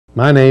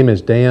My name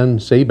is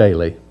Dan C.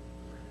 Bailey,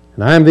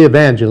 and I am the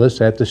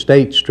evangelist at the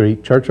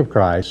Stateside Church of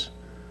Christ,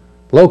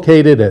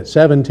 located at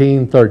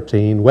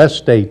 1713 West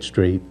State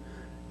Street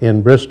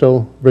in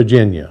Bristol,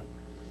 Virginia.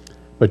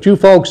 But you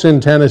folks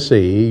in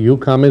Tennessee, you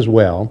come as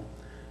well.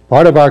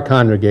 Part of our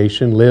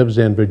congregation lives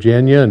in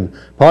Virginia, and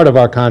part of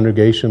our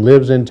congregation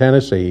lives in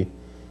Tennessee.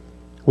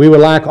 We would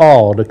like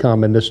all to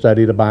come and to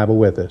study the Bible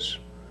with us.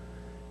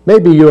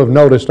 Maybe you have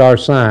noticed our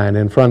sign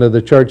in front of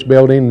the church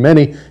building.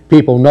 Many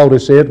people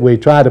notice it. We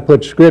try to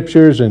put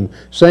scriptures and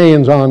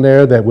sayings on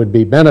there that would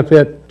be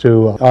benefit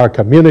to our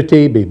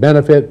community, be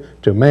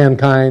benefit to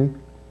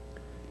mankind.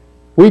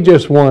 We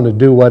just want to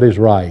do what is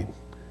right.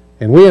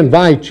 And we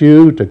invite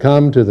you to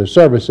come to the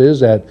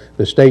services at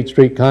the State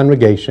Street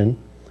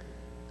congregation.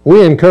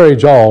 We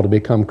encourage all to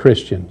become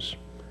Christians.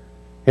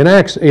 In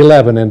Acts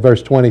 11 and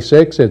verse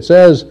 26, it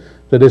says,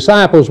 the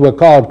disciples were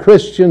called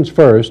Christians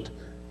first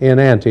in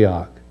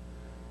Antioch.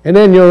 And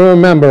then you'll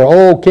remember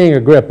old King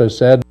Agrippa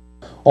said,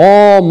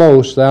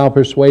 almost thou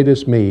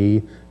persuadest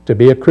me to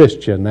be a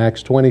Christian,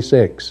 Acts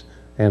 26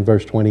 and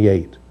verse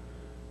 28.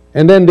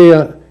 And then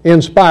the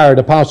inspired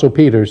Apostle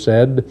Peter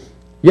said,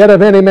 yet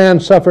if any man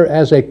suffer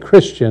as a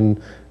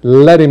Christian,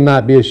 let him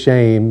not be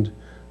ashamed,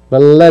 but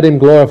let him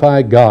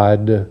glorify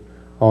God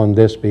on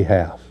this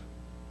behalf.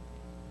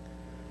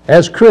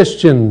 As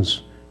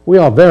Christians, we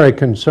are very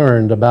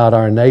concerned about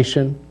our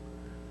nation.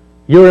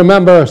 You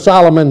remember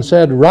Solomon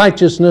said,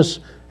 righteousness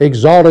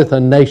exalteth a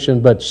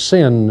nation, but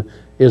sin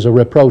is a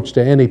reproach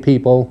to any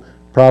people,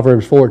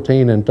 Proverbs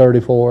 14 and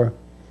 34.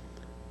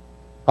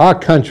 Our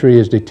country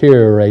is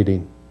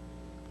deteriorating.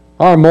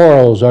 Our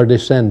morals are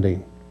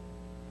descending.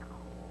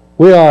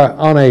 We are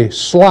on a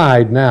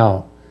slide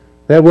now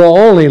that will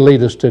only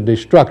lead us to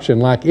destruction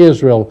like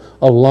Israel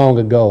of long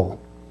ago.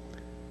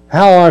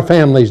 How our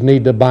families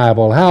need the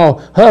Bible,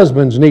 how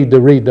husbands need to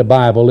read the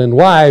Bible, and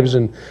wives,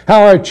 and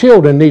how our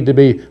children need to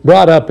be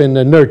brought up in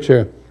the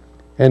nurture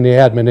and the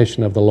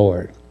admonition of the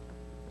Lord.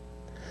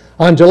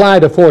 On July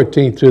the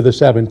 14th through the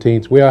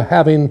 17th, we are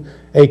having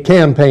a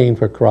campaign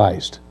for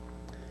Christ.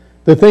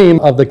 The theme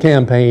of the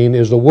campaign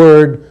is the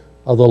word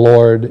of the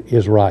Lord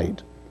is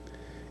right.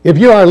 If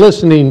you are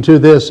listening to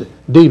this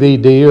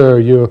DVD or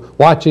you're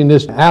watching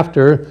this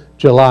after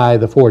July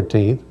the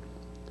 14th,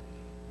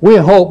 we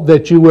hope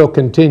that you will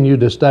continue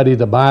to study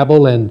the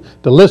Bible and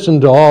to listen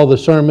to all the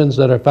sermons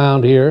that are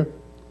found here.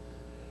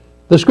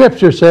 The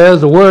Scripture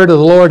says the word of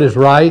the Lord is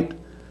right,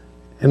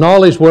 and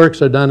all His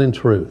works are done in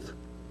truth.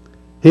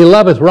 He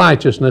loveth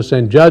righteousness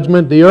and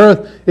judgment. The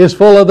earth is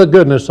full of the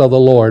goodness of the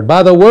Lord.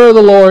 By the word of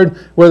the Lord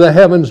were the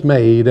heavens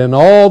made, and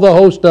all the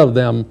host of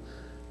them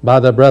by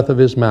the breath of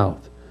His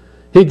mouth.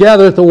 He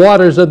gathereth the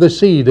waters of the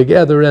sea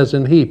together as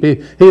an heap.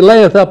 He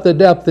layeth up the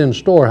depth in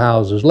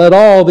storehouses. Let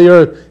all the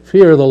earth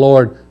fear the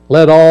Lord.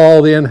 Let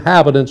all the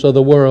inhabitants of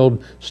the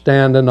world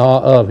stand in awe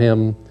of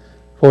Him.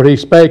 For He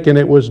spake, and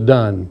it was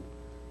done,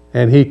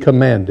 and He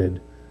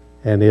commanded,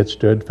 and it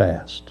stood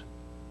fast.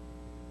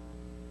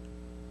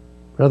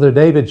 Brother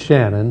David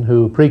Shannon,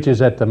 who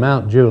preaches at the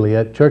Mount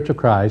Juliet Church of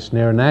Christ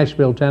near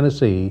Nashville,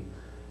 Tennessee,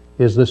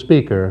 is the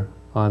speaker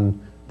on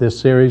this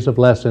series of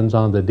lessons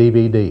on the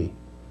DVD.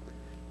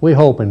 We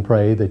hope and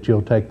pray that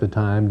you'll take the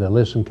time to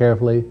listen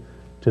carefully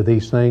to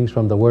these things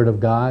from the Word of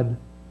God.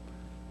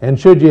 And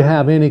should you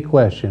have any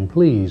question,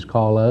 please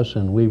call us,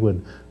 and we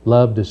would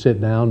love to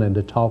sit down and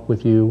to talk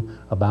with you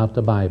about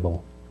the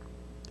Bible.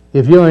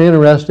 If you're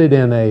interested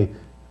in a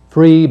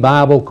free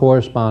Bible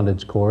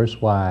correspondence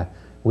course, why,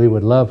 we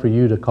would love for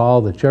you to call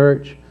the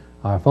church.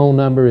 Our phone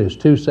number is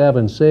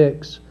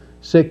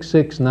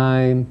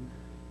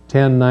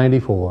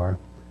 276-669-1094.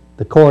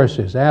 The course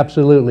is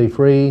absolutely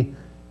free,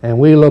 and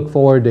we look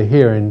forward to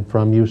hearing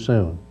from you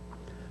soon.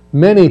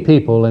 Many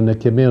people in the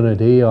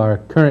community are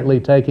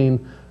currently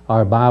taking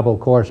our Bible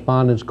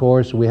correspondence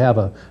course. We have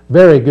a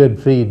very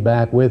good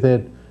feedback with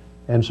it,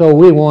 and so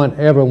we want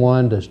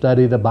everyone to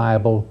study the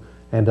Bible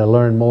and to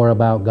learn more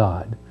about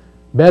God.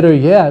 Better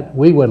yet,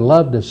 we would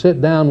love to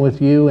sit down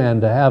with you and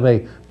to have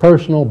a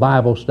personal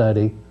Bible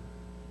study.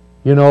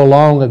 You know,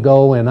 long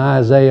ago in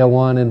Isaiah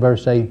 1 and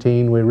verse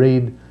 18, we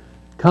read,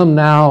 come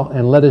now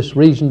and let us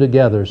reason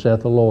together,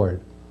 saith the Lord.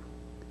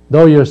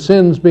 Though your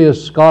sins be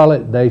as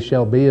scarlet, they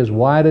shall be as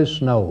white as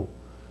snow.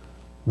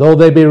 Though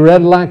they be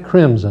red like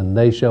crimson,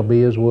 they shall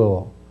be as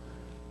wool.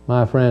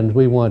 My friends,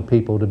 we want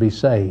people to be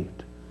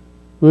saved.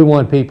 We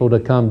want people to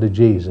come to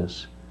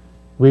Jesus.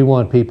 We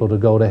want people to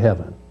go to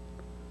heaven.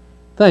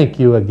 Thank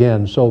you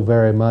again so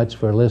very much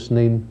for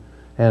listening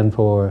and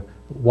for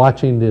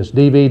watching this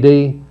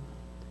DVD.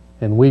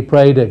 And we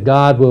pray that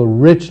God will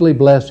richly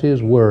bless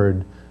His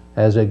Word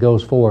as it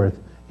goes forth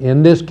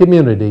in this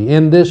community,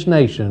 in this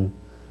nation,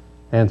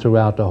 and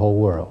throughout the whole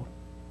world.